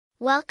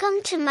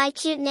Welcome to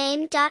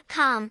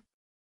mycutename.com.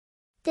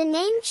 The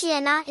name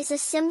Jiana is a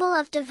symbol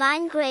of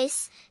divine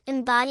grace,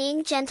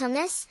 embodying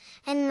gentleness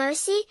and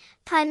mercy,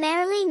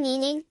 primarily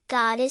meaning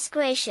God is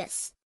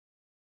gracious.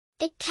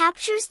 It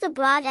captures the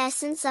broad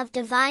essence of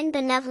divine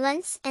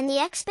benevolence and the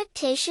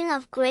expectation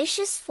of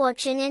gracious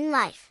fortune in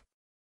life.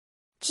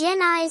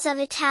 Jiana is of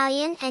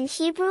Italian and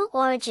Hebrew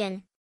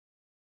origin.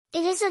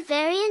 It is a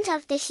variant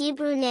of the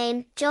Hebrew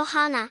name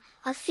Johanna,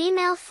 a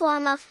female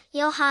form of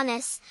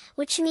Johannes,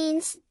 which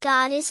means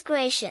God is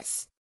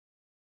gracious.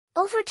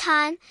 Over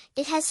time,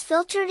 it has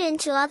filtered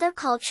into other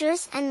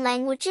cultures and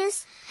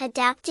languages,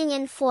 adapting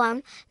in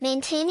form,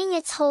 maintaining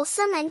its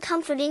wholesome and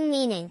comforting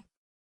meaning.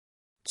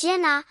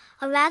 Jiana,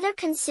 a rather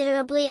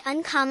considerably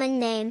uncommon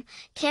name,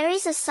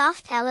 carries a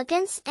soft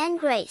elegance and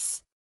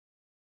grace.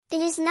 It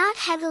is not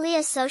heavily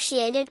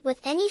associated with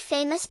any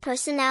famous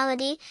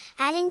personality,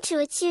 adding to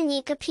its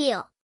unique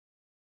appeal.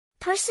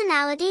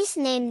 Personalities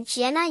named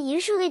Jiana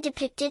usually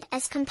depicted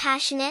as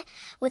compassionate,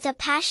 with a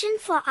passion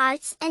for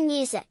arts and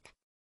music.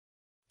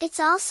 It's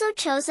also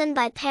chosen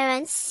by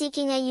parents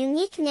seeking a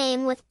unique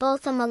name with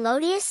both a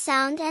melodious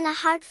sound and a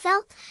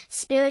heartfelt,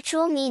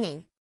 spiritual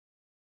meaning.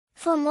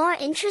 For more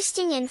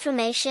interesting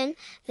information,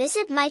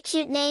 visit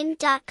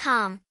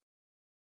mycutename.com.